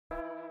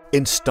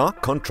In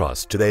stark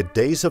contrast to their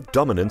days of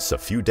dominance a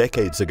few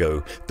decades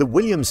ago, the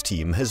Williams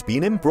team has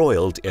been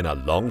embroiled in a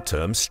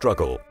long-term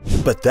struggle.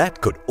 But that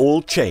could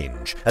all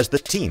change, as the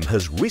team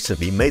has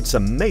recently made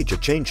some major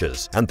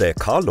changes, and their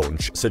car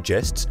launch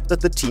suggests that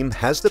the team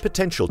has the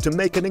potential to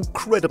make an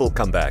incredible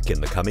comeback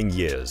in the coming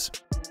years.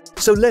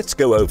 So let's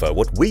go over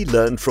what we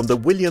learned from the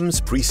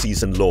Williams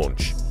pre-season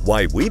launch,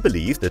 why we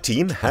believe the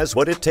team has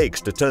what it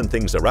takes to turn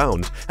things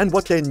around, and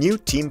what their new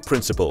team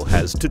principle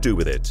has to do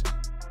with it.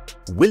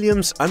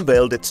 Williams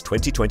unveiled its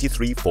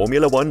 2023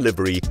 Formula One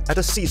livery at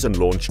a season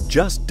launch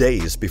just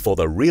days before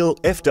the real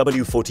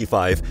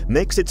FW45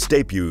 makes its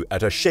debut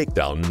at a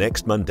shakedown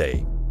next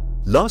Monday.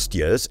 Last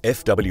year's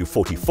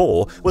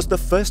FW44 was the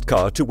first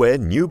car to wear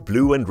new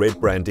blue and red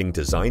branding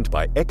designed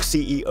by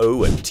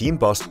ex-CEO and team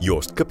boss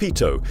Jost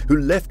Capito, who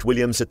left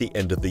Williams at the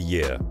end of the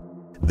year.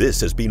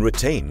 This has been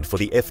retained for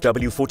the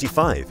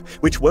FW45,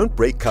 which won't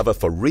break cover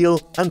for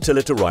real until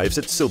it arrives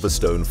at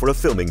Silverstone for a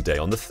filming day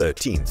on the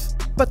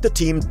 13th. But the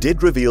team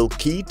did reveal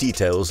key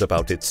details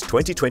about its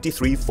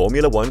 2023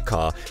 Formula One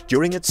car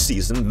during its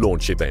season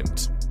launch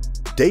event.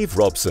 Dave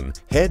Robson,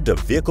 head of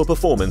vehicle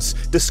performance,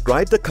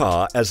 described the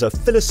car as a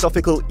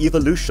philosophical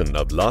evolution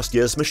of last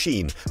year's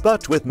machine,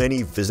 but with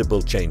many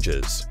visible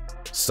changes.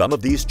 Some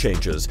of these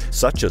changes,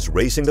 such as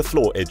raising the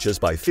floor edges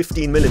by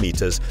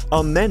 15mm,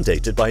 are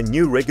mandated by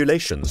new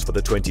regulations for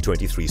the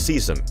 2023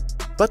 season.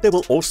 But there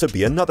will also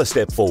be another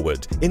step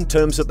forward in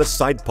terms of the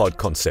side pod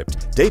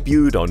concept,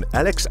 debuted on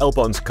Alex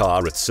Albon's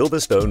car at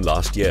Silverstone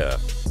last year.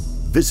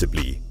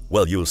 Visibly,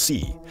 well, you'll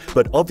see,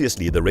 but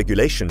obviously the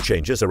regulation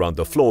changes around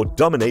the floor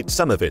dominate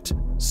some of it,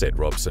 said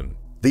Robson.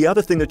 The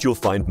other thing that you'll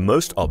find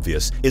most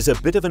obvious is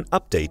a bit of an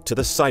update to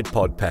the side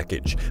pod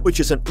package, which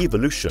is an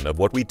evolution of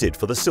what we did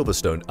for the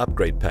Silverstone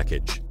upgrade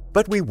package.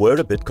 But we were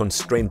a bit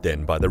constrained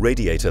then by the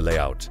radiator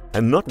layout,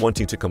 and not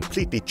wanting to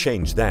completely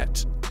change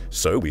that.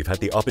 So we've had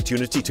the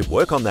opportunity to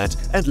work on that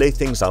and lay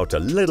things out a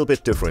little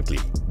bit differently.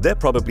 They're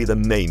probably the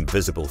main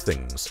visible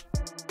things.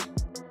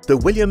 The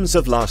Williams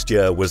of last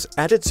year was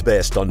at its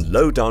best on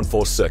low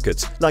downforce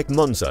circuits like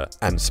Monza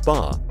and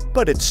Spa,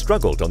 but it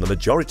struggled on the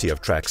majority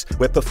of tracks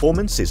where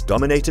performance is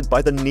dominated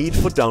by the need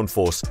for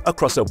downforce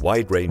across a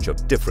wide range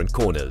of different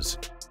corners.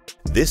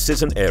 This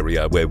is an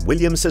area where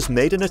Williams has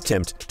made an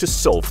attempt to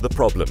solve the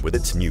problem with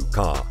its new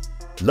car.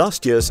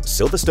 Last year's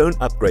Silverstone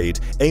upgrade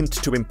aimed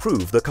to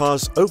improve the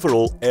car's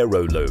overall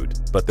aero load,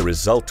 but the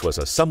result was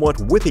a somewhat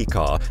whippy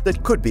car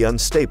that could be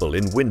unstable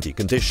in windy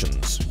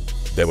conditions.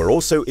 There were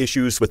also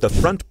issues with the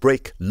front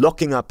brake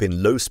locking up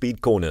in low-speed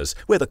corners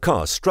where the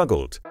car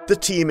struggled. The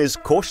team is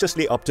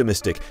cautiously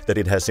optimistic that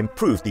it has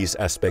improved these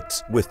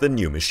aspects with the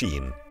new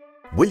machine.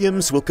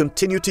 Williams will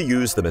continue to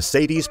use the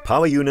Mercedes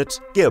power unit,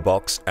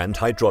 gearbox and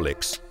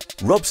hydraulics.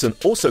 Robson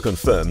also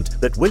confirmed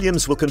that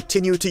Williams will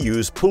continue to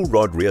use pull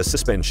rod rear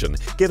suspension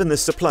given the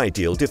supply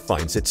deal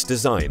defines its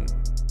design.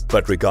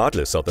 But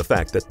regardless of the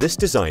fact that this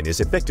design is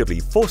effectively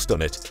forced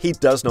on it, he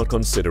does not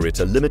consider it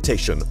a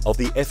limitation of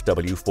the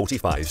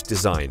FW45's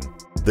design.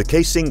 The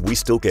casing we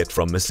still get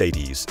from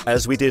Mercedes,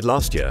 as we did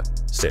last year,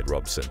 said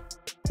Robson.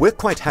 We're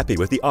quite happy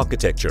with the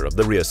architecture of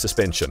the rear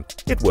suspension.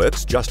 It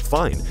works just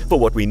fine for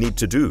what we need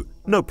to do.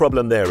 No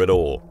problem there at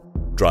all.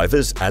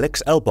 Drivers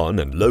Alex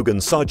Albon and Logan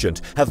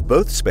Sargent have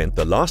both spent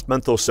the last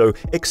month or so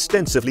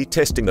extensively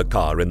testing the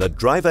car in the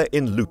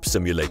driver-in-loop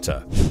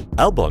simulator.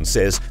 Albon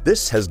says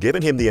this has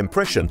given him the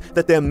impression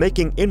that they're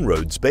making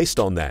inroads based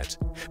on that,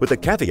 with the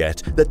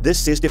caveat that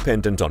this is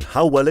dependent on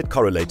how well it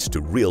correlates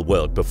to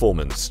real-world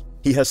performance.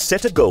 He has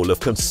set a goal of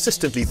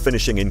consistently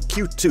finishing in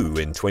Q2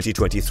 in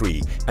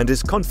 2023 and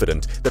is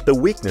confident that the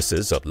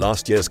weaknesses of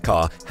last year's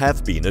car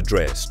have been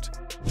addressed.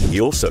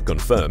 He also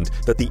confirmed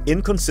that the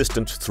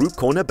inconsistent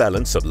through-corner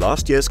balance of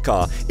last year's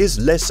car is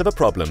less of a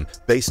problem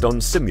based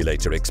on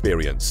simulator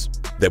experience.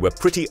 There were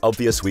pretty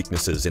obvious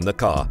weaknesses in the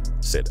car,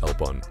 said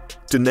Albon.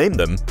 To name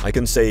them, I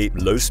can say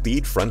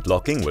low-speed front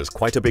locking was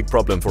quite a big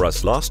problem for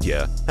us last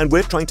year, and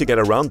we're trying to get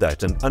around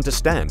that and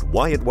understand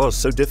why it was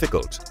so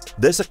difficult.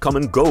 There's a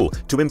common goal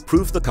to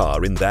improve the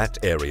car in that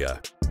area.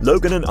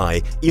 Logan and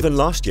I, even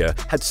last year,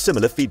 had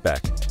similar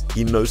feedback.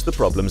 He knows the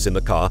problems in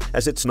the car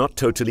as it's not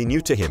totally new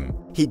to him.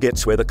 He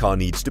gets where the car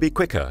needs to be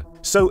quicker.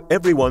 So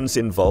everyone's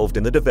involved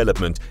in the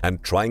development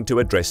and trying to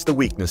address the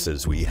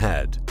weaknesses we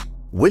had.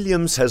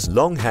 Williams has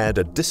long had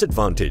a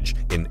disadvantage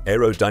in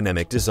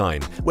aerodynamic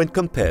design when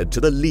compared to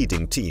the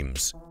leading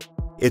teams.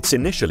 Its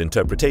initial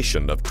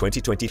interpretation of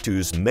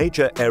 2022's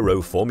major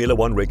aero Formula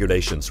One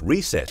regulations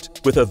reset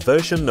with a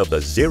version of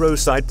the zero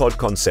side pod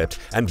concept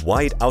and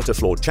wide outer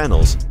floor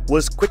channels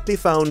was quickly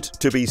found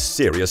to be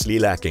seriously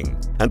lacking,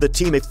 and the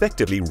team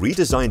effectively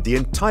redesigned the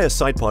entire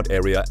side pod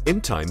area in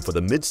time for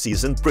the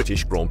mid-season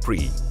British Grand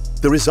Prix.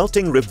 The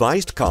resulting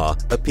revised car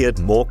appeared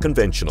more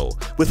conventional,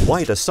 with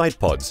wider side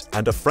pods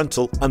and a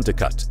frontal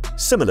undercut,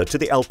 similar to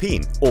the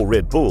Alpine or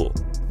Red Bull.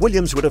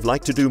 Williams would have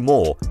liked to do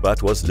more,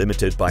 but was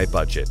limited by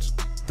budget.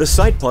 The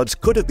side pods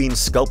could have been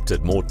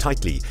sculpted more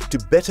tightly to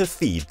better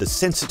feed the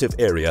sensitive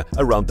area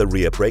around the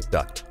rear brake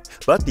duct,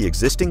 but the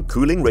existing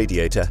cooling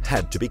radiator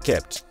had to be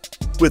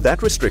kept. With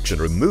that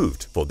restriction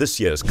removed for this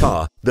year's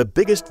car, the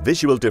biggest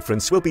visual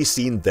difference will be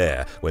seen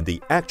there when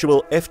the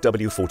actual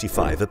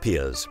FW45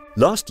 appears.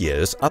 Last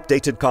year's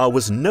updated car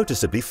was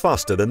noticeably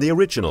faster than the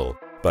original,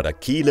 but a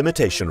key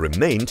limitation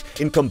remained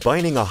in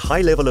combining a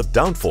high level of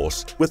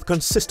downforce with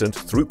consistent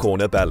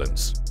through-corner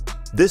balance.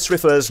 This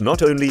refers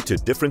not only to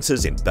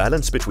differences in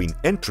balance between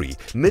entry,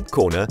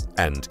 mid-corner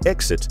and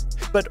exit,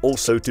 but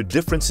also to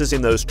differences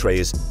in those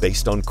trays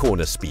based on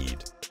corner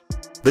speed.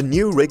 The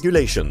new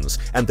regulations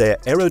and their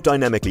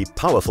aerodynamically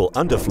powerful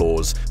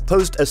underfloors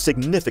posed a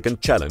significant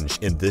challenge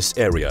in this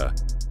area.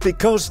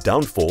 Because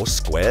downforce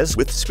squares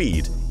with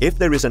speed, if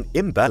there is an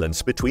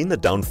imbalance between the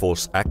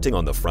downforce acting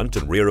on the front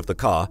and rear of the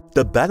car,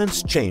 the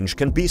balance change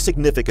can be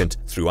significant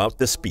throughout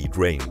the speed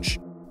range.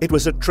 It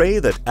was a tray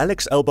that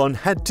Alex Albon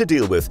had to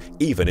deal with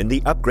even in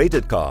the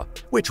upgraded car,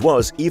 which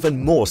was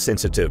even more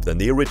sensitive than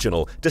the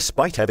original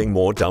despite having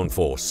more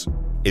downforce.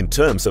 In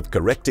terms of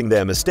correcting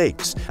their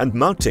mistakes and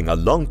mounting a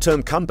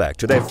long-term comeback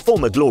to their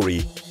former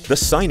glory, the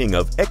signing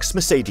of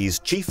ex-Mercedes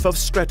Chief of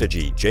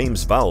Strategy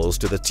James Vowles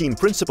to the team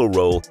principal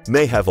role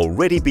may have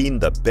already been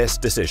the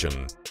best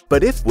decision.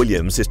 But if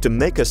Williams is to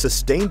make a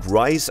sustained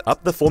rise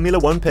up the Formula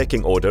One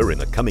pecking order in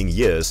the coming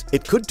years,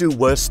 it could do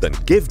worse than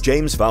give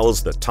James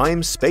Vowles the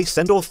time, space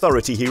and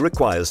authority he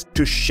requires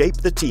to shape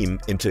the team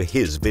into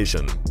his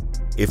vision.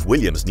 If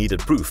Williams needed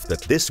proof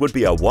that this would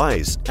be a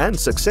wise and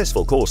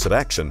successful course of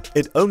action,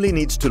 it only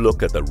needs to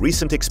look at the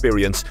recent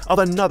experience of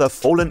another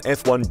fallen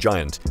F1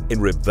 giant in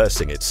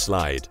reversing its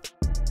slide.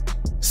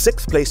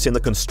 6th place in the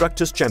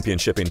Constructors'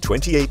 Championship in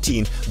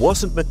 2018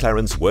 wasn't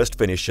McLaren's worst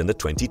finish in the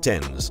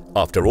 2010s.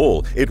 After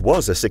all, it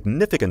was a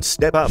significant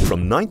step up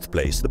from 9th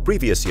place the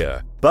previous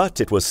year.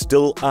 But it was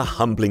still a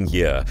humbling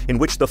year in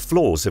which the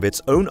flaws of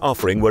its own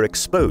offering were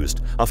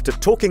exposed after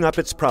talking up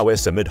its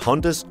prowess amid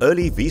Honda's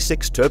early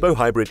V6 turbo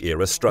hybrid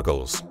era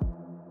struggles.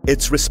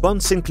 Its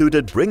response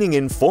included bringing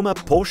in former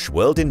Porsche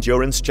World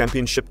Endurance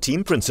Championship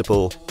team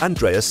principal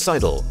Andreas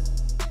Seidel.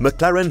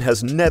 McLaren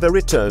has never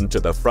returned to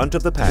the front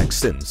of the pack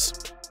since.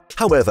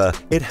 However,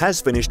 it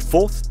has finished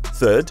 4th,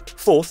 3rd,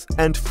 4th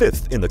and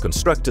 5th in the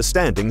constructor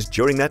standings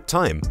during that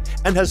time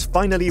and has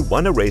finally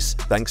won a race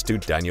thanks to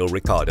Daniel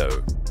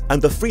Ricciardo.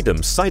 And the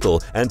freedom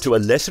Seidel and to a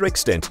lesser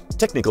extent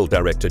technical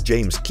director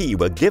James Key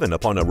were given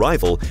upon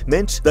arrival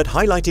meant that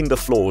highlighting the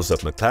flaws of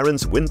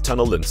McLaren's wind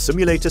tunnel and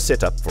simulator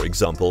setup, for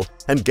example,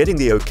 and getting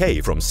the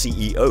okay from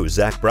CEO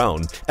Zak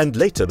Brown and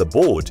later the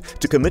board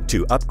to commit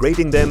to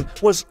upgrading them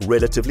was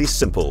relatively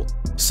simple,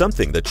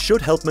 something that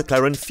should help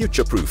McLaren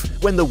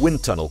future-proof when the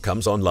wind tunnel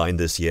comes online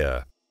this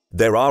year.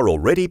 There are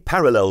already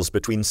parallels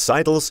between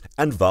Seidel's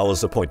and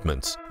Vowles'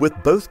 appointments, with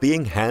both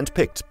being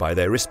hand-picked by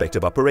their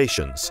respective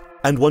operations.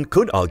 And one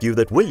could argue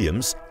that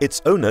Williams,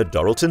 its owner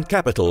Doralton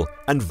Capital,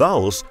 and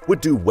Vowles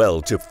would do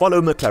well to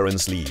follow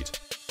McLaren's lead.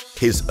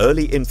 His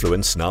early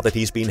influence now that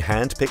he's been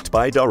hand-picked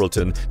by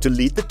Doralton to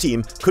lead the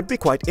team could be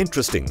quite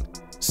interesting,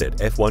 said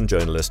F1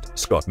 journalist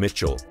Scott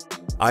Mitchell.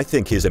 I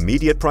think his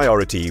immediate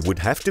priority would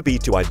have to be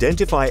to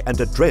identify and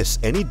address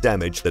any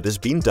damage that has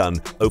been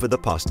done over the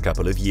past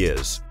couple of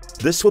years.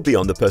 This will be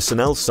on the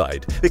personnel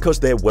side because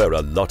there were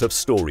a lot of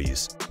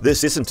stories.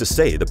 This isn't to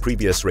say the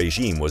previous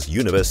regime was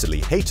universally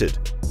hated.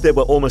 There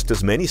were almost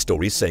as many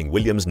stories saying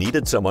Williams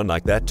needed someone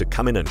like that to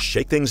come in and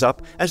shake things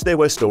up as there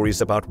were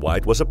stories about why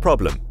it was a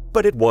problem.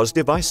 But it was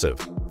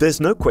divisive.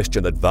 There's no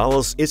question that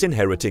Vowles is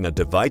inheriting a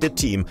divided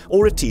team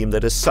or a team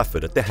that has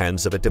suffered at the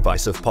hands of a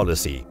divisive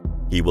policy.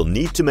 He will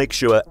need to make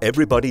sure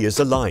everybody is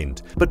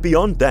aligned, but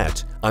beyond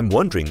that, I'm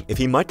wondering if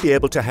he might be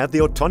able to have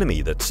the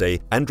autonomy that,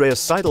 say, Andreas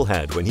Seidel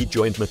had when he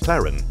joined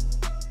McLaren.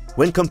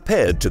 When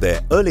compared to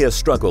their earlier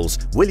struggles,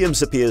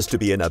 Williams appears to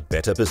be in a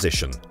better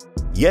position.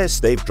 Yes,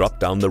 they've dropped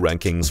down the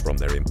rankings from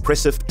their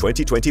impressive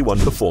 2021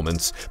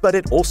 performance, but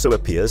it also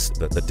appears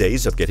that the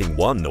days of getting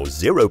 1 or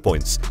 0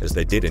 points, as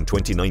they did in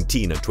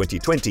 2019 and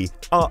 2020,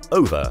 are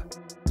over.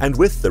 And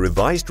with the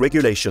revised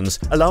regulations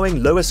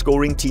allowing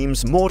lower-scoring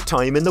teams more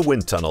time in the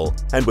wind tunnel,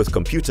 and with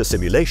computer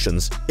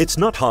simulations, it's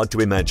not hard to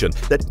imagine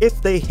that if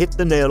they hit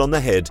the nail on the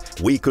head,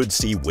 we could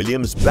see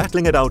Williams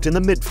battling it out in the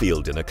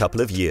midfield in a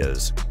couple of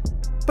years.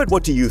 But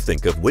what do you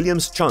think of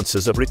Williams'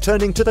 chances of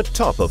returning to the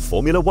top of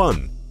Formula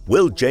One?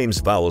 Will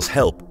James Vowles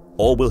help,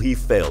 or will he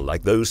fail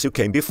like those who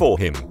came before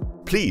him?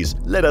 Please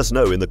let us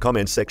know in the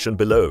comments section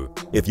below.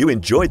 If you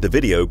enjoyed the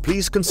video,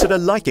 please consider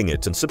liking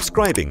it and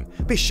subscribing.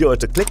 Be sure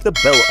to click the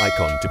bell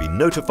icon to be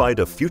notified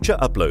of future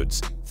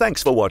uploads.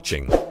 Thanks for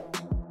watching.